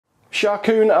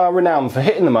Sharkoon are renowned for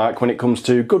hitting the mark when it comes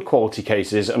to good quality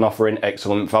cases and offering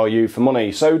excellent value for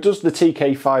money. So does the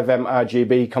TK5M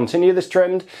RGB continue this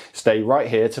trend? Stay right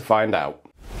here to find out.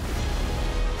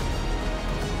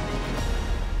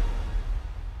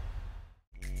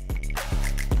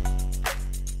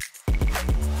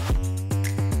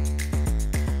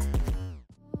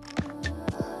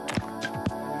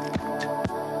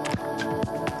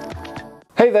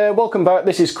 Hey there, welcome back.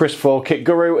 This is Kris for Kit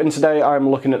Guru, and today I'm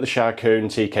looking at the Sharkoon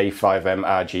TK5M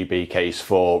RGB case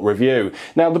for review.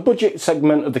 Now, the budget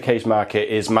segment of the case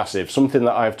market is massive, something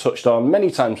that I've touched on many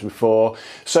times before,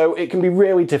 so it can be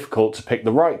really difficult to pick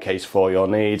the right case for your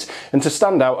needs. And to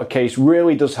stand out, a case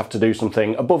really does have to do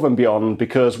something above and beyond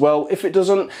because, well, if it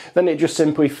doesn't, then it just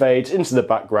simply fades into the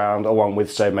background along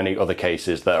with so many other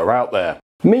cases that are out there.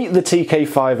 Meet the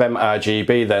TK5M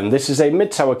RGB then. This is a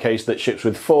mid-tower case that ships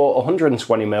with four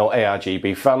 120mm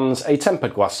ARGB fans, a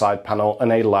tempered glass side panel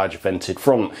and a large vented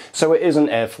front, so it is an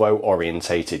airflow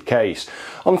orientated case.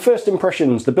 On first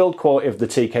impressions, the build quality of the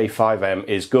TK5M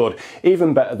is good,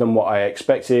 even better than what I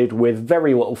expected, with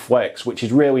very little flex, which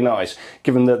is really nice,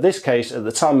 given that this case at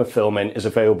the time of filming is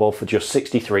available for just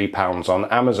 £63 on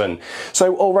Amazon.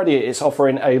 So already it's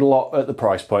offering a lot at the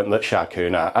price point that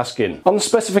Sharkoon are asking. On the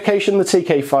specification, the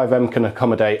TK5M can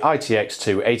accommodate ITX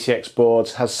to ATX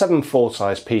boards, has 7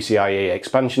 full-size PCIe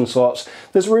expansion slots,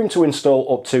 there's room to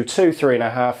install up to 2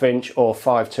 3.5 inch or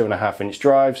 5 2.5 inch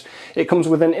drives, it comes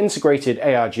with an integrated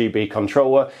ARGB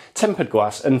controller, tempered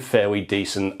glass and fairly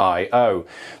decent I/O.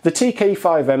 The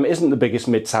TK5M isn't the biggest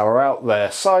mid-tower out there.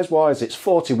 Size-wise it's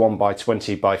 41 by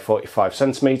 20 by 45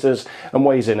 centimeters and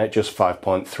weighs in at just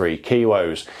 5.3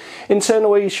 kilos.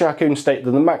 Internally, Sharkoon state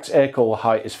that the max air cooler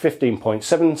height is 15.7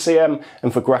 cm,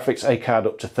 and for graphics a card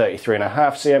up to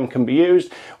 33.5 cm can be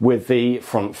used with the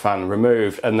front fan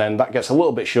removed, and then that gets a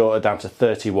little bit shorter down to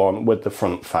 31 with the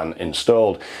front fan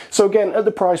installed. So again, at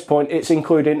the price point it's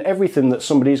including everything that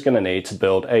somebody's going to need to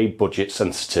build a budget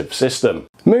sensitive system.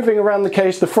 Moving around the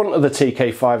case, the front of the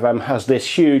TK5M has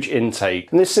this huge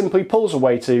intake, and this simply pulls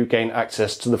away to gain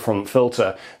access to the front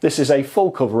filter. This is a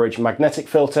full coverage magnetic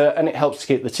filter and it helps to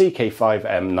keep the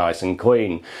TK5M nice and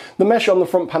clean. The mesh on the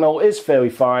front panel is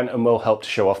fairly fine and will help to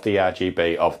show off the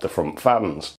RGB of the front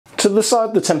fans. To the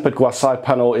side, the tempered glass side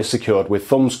panel is secured with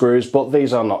thumb screws, but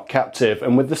these are not captive,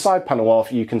 and with the side panel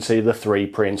off you can see the 3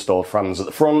 pre-installed fans at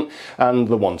the front and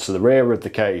the one to the rear of the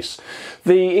case.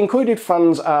 The included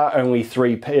fans are only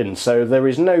 3 pins, so there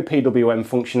is no PWM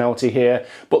functionality here,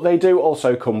 but they do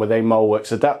also come with a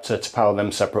Moleworks adapter to power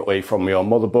them separately from your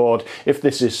motherboard if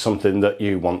this is something that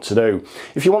you want to do.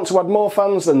 If you want to add more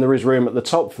fans, then there is room at the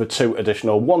top for 2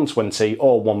 additional 120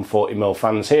 or 140mm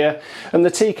fans here, and the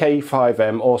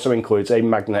TK5M also includes a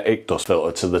magnetic dust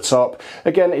filter to the top.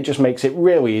 Again, it just makes it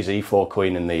really easy for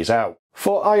cleaning these out.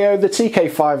 For I/O, the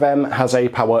TK5M has a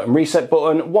power and reset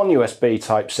button, 1 USB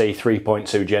Type-C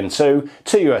 3.2 Gen 2,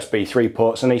 2 USB 3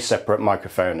 ports and a separate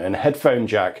microphone and headphone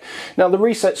jack. Now the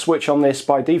reset switch on this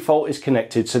by default is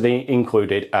connected to the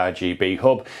included RGB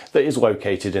hub that is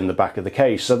located in the back of the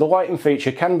case, so the lighting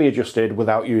feature can be adjusted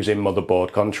without using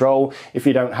motherboard control if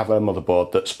you don't have a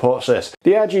motherboard that supports this.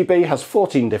 The RGB has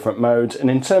 14 different modes and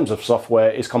in terms of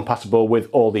software is compatible with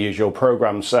all the usual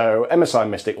programs, so MSI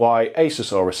Mystic Light,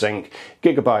 Asus Aura Sync,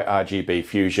 Gigabyte RGB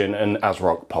Fusion and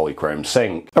ASRock Polychrome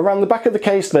Sync. Around the back of the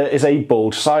case there is a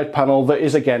bulge side panel that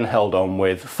is again held on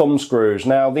with thumb screws.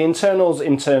 Now the internals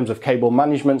in terms of cable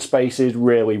management space is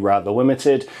really rather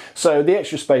limited, so the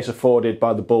extra space afforded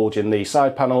by the bulge in the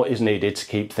side panel is needed to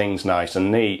keep things nice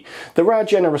and neat. There are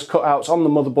generous cutouts on the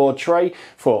motherboard tray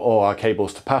for all our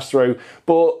cables to pass through,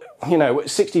 but you know, at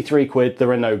 63 quid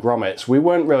there are no grommets. We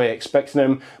weren't really expecting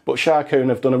them, but Sharkoon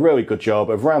have done a really good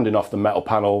job of rounding off the metal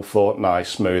panel for nice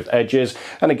smooth edges,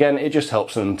 and again it just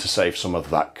helps them to save some of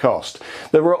that cost.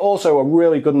 There are also a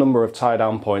really good number of tie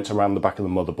down points around the back of the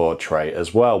motherboard tray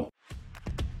as well.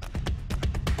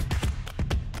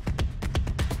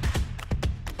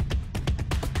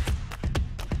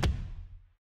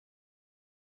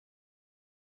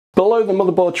 Below the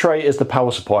motherboard tray is the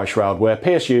power supply shroud, where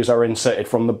PSUs are inserted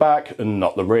from the back and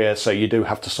not the rear, so you do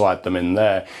have to slide them in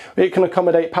there. It can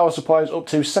accommodate power supplies up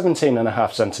to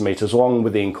 17.5 centimeters long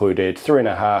with the included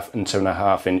 3.5 and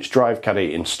 2.5 inch drive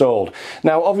caddy installed.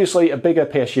 Now obviously a bigger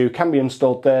PSU can be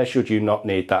installed there should you not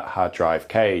need that hard drive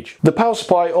cage. The power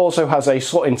supply also has a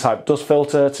slot-in type dust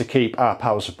filter to keep our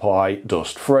power supply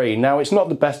dust free. Now it's not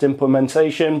the best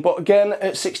implementation, but again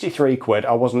at 63 quid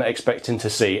I wasn't expecting to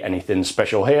see anything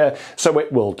special here, so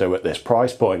it will do at this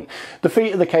price point. The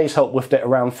feet of the case help lift it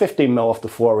around 15mm off the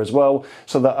floor as well,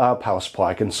 so that our power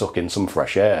supply can suck in some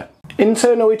fresh air.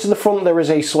 Internally to the front there is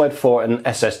a sled for an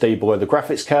SSD below the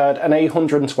graphics card, and a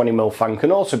 120mm fan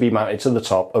can also be mounted to the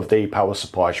top of the power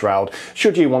supply shroud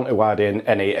should you want to add in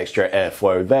any extra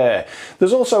airflow there.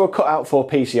 There's also a cutout for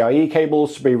PCIe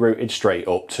cables to be routed straight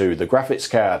up to the graphics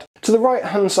card. To the right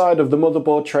hand side of the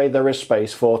motherboard tray there is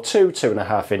space for two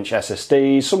 2.5-inch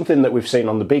SSDs, something that we've seen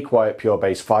on the Be Quiet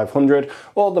PureBase 500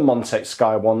 or the Montech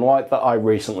Sky One Lite that I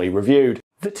recently reviewed.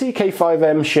 The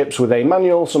TK5M ships with a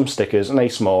manual, some stickers and a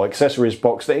small accessories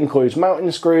box that includes mounting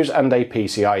screws and a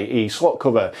PCIe slot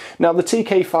cover. Now the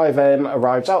TK5M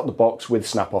arrives out the box with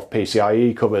snap-off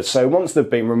PCIe covers, so once they've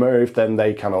been removed then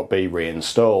they cannot be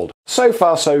reinstalled. So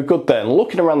far so good then.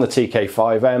 Looking around the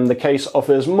TK5M, the case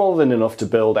offers more than enough to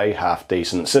build a half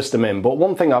decent system in, but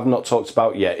one thing I've not talked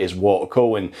about yet is water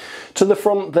cooling. To the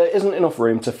front there isn't enough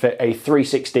room to fit a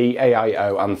 360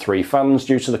 AIO and 3 fans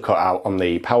due to the cutout on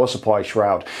the power supply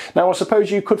shroud. Now I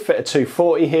suppose you could fit a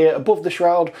 240 here above the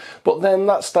shroud, but then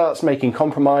that starts making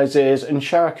compromises, and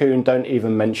Sharkoon don't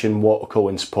even mention water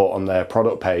cooling support on their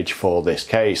product page for this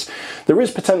case. There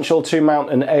is potential to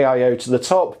mount an AIO to the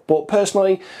top, but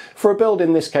personally, for a build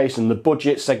in this case and the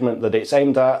budget segment that it's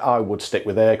aimed at, I would stick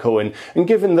with air cooling, and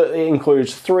given that it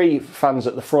includes 3 fans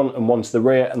at the front and 1 to the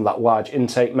rear and that large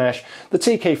intake mesh, the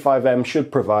TK5M should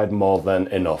provide more than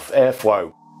enough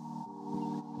airflow.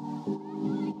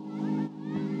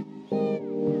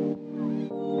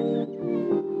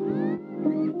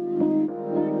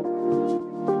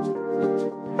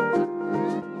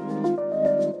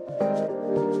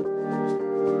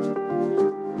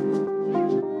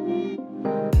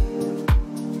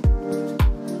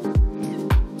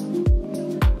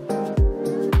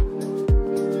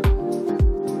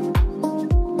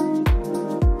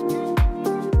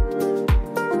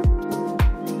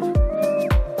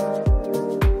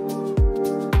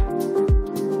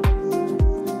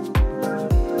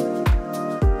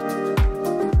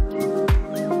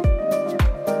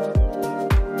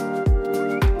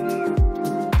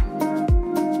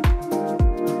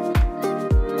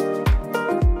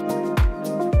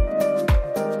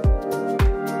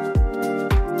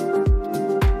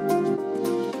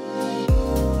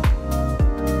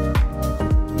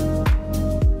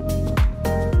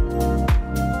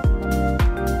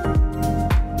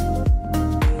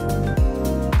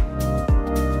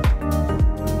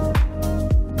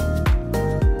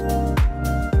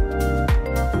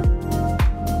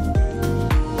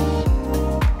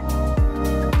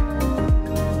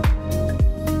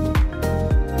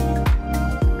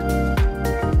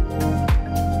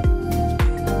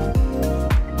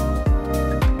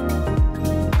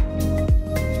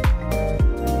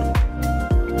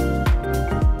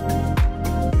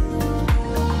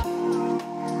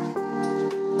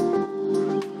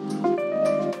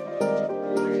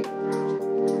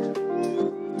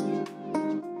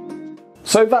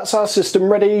 So that's our system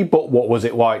ready, but what was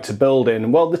it like to build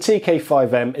in? Well, the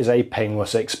TK5M is a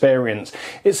painless experience.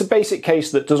 It's a basic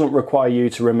case that doesn't require you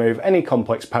to remove any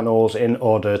complex panels in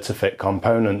order to fit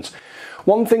components.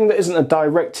 One thing that isn't a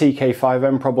direct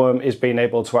TK5M problem is being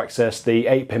able to access the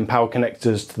 8-pin power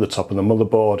connectors to the top of the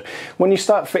motherboard. When you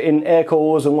start fitting air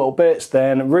coolers and little bits,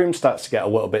 then room starts to get a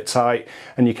little bit tight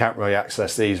and you can't really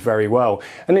access these very well.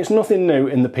 And it's nothing new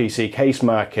in the PC case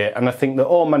market, and I think that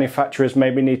all manufacturers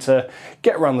maybe need to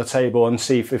get around the table and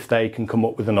see if they can come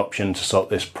up with an option to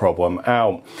sort this problem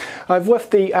out. I've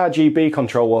left the RGB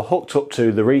controller hooked up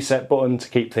to the reset button to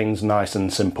keep things nice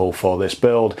and simple for this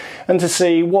build, and to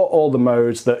see what all the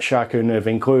modes that Sharkoon have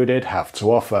included have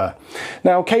to offer.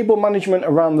 Now, cable management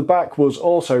around the back was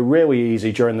also really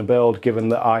easy during the build, given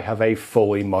that I have a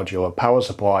fully modular power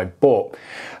supply, but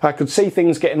I could see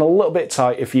things getting a little bit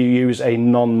tight if you use a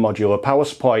non-modular power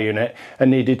supply unit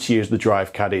and needed to use the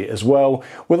drive caddy as well.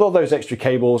 With all those extra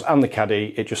cables and the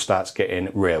caddy, it just starts getting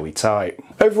really tight.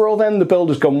 Overall then, the build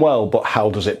has gone well, but how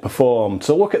does it perform?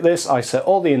 To look at this, I set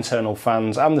all the internal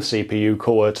fans and the CPU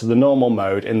cooler to the normal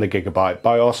mode in the Gigabyte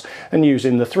BIOS, and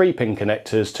using the 3-pin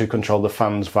connectors to control the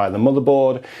fans via the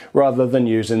motherboard, rather than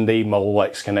using the Model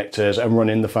X connectors and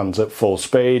running the fans at full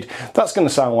speed. That's going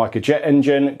to sound like a jet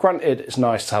engine. Granted, it's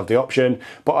nice to have the option,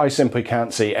 but I simply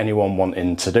can't see anyone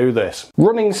wanting to do this.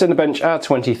 Running Cinebench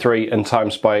R23 and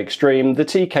TimeSpy Extreme, the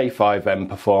TK5M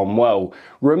performed well.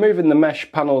 Removing the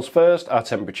mesh panels first, our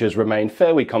temperatures remain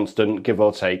fairly constant, give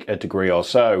or take a degree or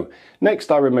so.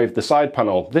 Next, I removed the side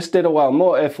panel. This did allow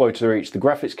more airflow to reach the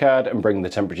graphics card and bring the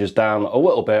temperatures down a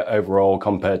little bit overall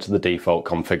compared to the default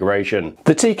configuration.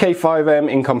 The TK5M,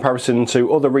 in comparison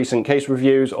to other recent case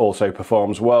reviews, also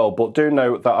performs well, but do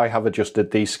note that I have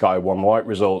adjusted the Sky One Lite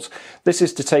results. This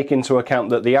is to take into account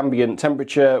that the ambient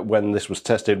temperature when this was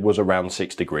tested was around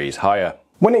 6 degrees higher.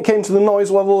 When it came to the noise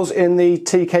levels in the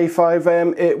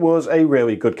TK5M, it was a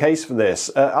really good case for this.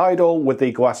 At idle, with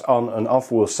the glass on and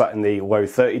off, we were sat in the low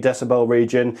 30 decibel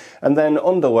region, and then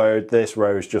under load this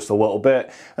rose just a little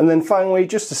bit, and then finally,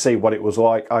 just to see what it was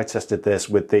like, I tested this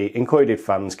with the included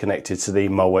fans connected to the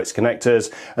Molex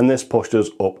connectors, and this pushed us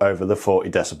up over the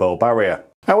 40 decibel barrier.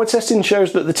 Our testing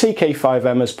shows that the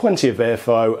TK5M has plenty of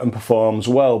airflow and performs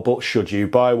well, but should you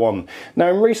buy one? Now,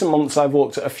 in recent months I've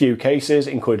looked at a few cases,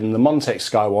 including the Montech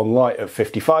Sky One Lite at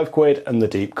 55 quid and the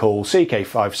Deepcool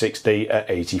CK560 at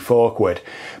 84 quid.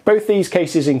 Both these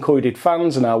cases included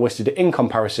fans and are listed in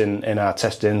comparison in our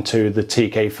testing to the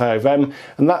TK5M,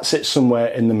 and that sits somewhere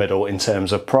in the middle in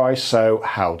terms of price, so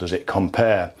how does it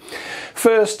compare?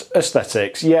 First,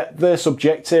 aesthetics. Yeah, they're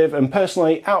subjective, and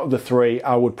personally, out of the three,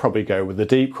 I would probably go with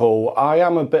the Deepcool. I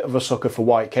am a bit of a sucker for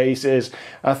white cases.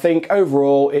 I think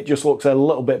overall it just looks a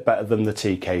little bit better than the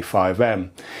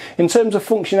TK5M. In terms of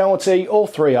functionality, all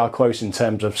three are close in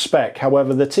terms of spec.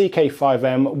 However, the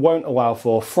TK5M won't allow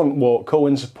for front water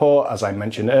cooling support, as I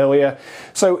mentioned earlier.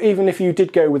 So even if you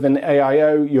did go with an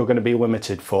AIO, you're going to be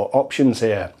limited for options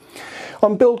here.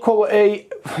 On build quality,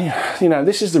 you know,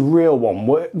 this is the real one.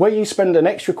 Where you spend an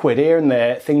extra quid here and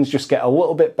there, things just get a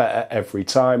little bit better every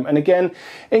time. And again,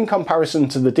 in comparison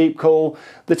to the Deepcool,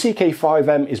 the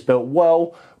TK5M is built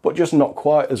well, but just not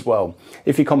quite as well.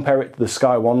 If you compare it to the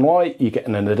Sky One Lite, you get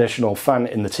an additional fan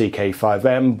in the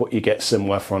TK5M, but you get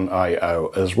similar front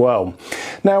I/O as well.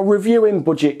 Now, reviewing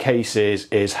budget cases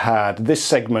is hard. This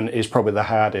segment is probably the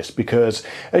hardest because,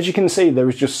 as you can see, there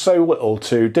is just so little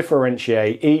to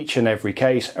differentiate each and every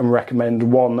case and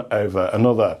recommend one over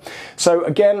another. So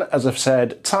again, as I've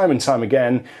said time and time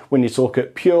again, we need to look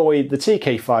at purely the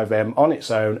TK5M on its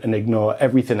own and ignore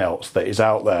everything else that is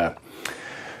out there.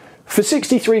 For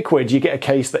 63 quid, you get a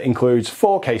case that includes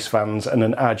 4 case fans and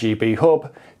an RGB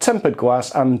hub, tempered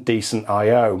glass and decent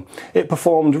I/O. It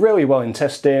performed really well in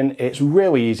testing, it's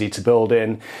really easy to build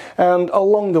in, and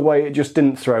along the way it just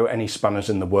didn't throw any spanners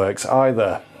in the works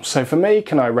either. So for me,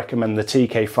 can I recommend the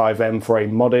TK5M for a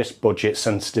modest, budget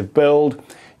sensitive build?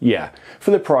 Yeah,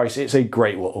 for the price it's a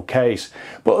great little case.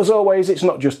 But as always, it's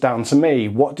not just down to me.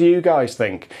 What do you guys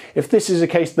think? If this is a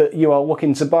case that you are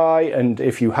looking to buy, and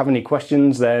if you have any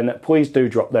questions, then please do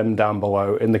drop them down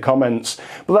below in the comments.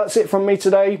 But that's it from me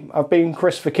today. I've been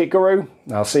Kris for Kit Guru.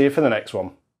 I'll see you for the next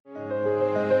one.